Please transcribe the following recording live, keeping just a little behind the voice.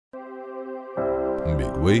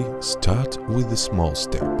Big way start with a small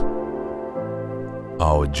step.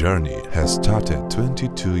 Our journey has started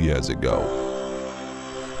 22 years ago.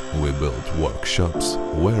 We built workshops,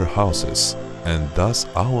 warehouses, and thus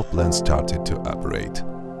our plan started to operate.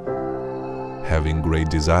 Having great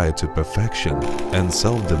desire to perfection and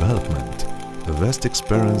self-development, vast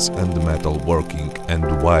experience in metalworking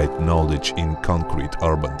and wide knowledge in concrete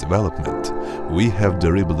urban development, we have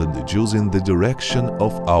deliberately chosen the direction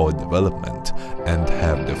of our development and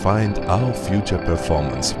have defined our future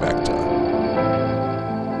performance vector.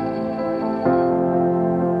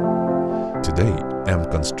 Today,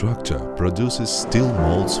 M-Konstruktor produces steel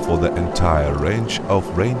molds for the entire range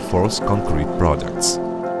of reinforced concrete products.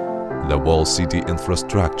 The whole city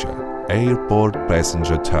infrastructure, airport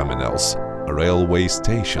passenger terminals, railway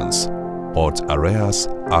stations, port areas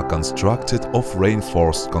are constructed of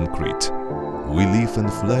reinforced concrete. We live in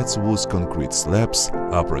flats whose concrete slabs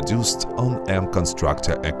are produced on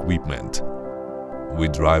M-Konstruktor equipment. We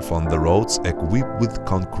drive on the roads equipped with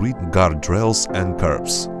concrete guardrails and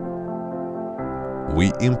curbs.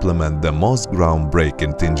 We implement the most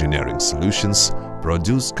groundbreaking engineering solutions,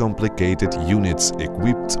 produce complicated units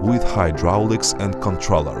equipped with hydraulics and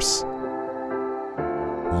controllers.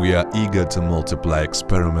 We are eager to multiply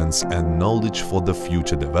experiments and knowledge for the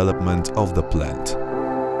future development of the plant.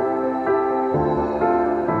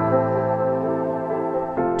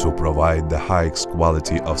 To provide the highest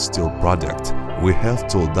quality of steel product, we have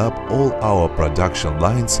tooled up all our production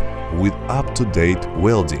lines with up-to-date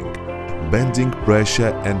welding, bending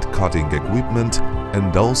pressure and cutting equipment,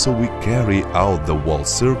 and also we carry out the whole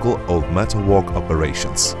circle of metalwork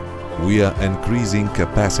operations. We are increasing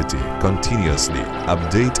capacity continuously,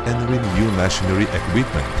 update and renew machinery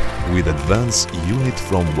equipment with advanced unit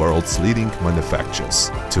from world's leading manufacturers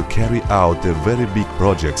to carry out the very big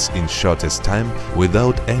projects in shortest time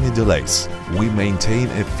without any delays. We maintain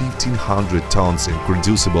a 1500 tons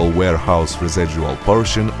increducible warehouse residual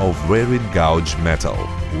portion of varied gauge metal.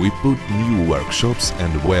 We put new workshops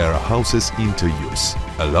and warehouses into use.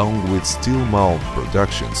 Along with steel mold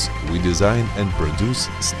productions, we design and produce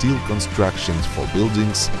steel constructions for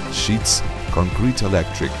buildings, sheets, concrete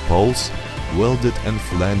electric poles, welded and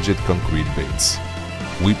flanged concrete beams.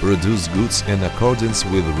 We produce goods in accordance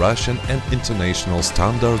with Russian and international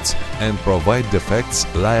standards and provide defects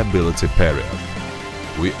liability period.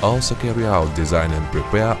 We also carry out design and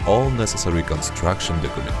prepare all necessary construction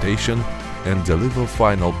documentation and deliver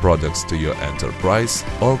final products to your enterprise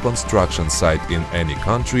or construction site in any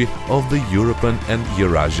country of the European and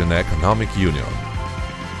Eurasian Economic Union.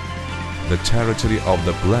 The territory of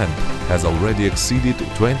the plant has already exceeded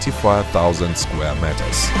 25,000 square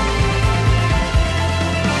meters.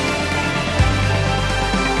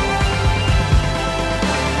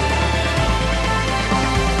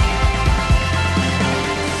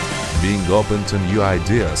 Being open to new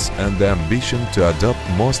ideas and the ambition to adopt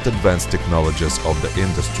most advanced technologies of the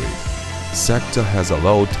industry, sector has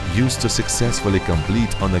allowed use to successfully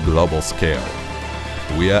complete on a global scale.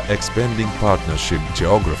 We are expanding partnership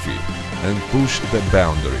geography and push the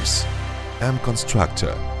boundaries.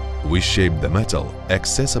 M-Konstruktor, we shape the metal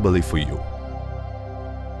accessibly for you.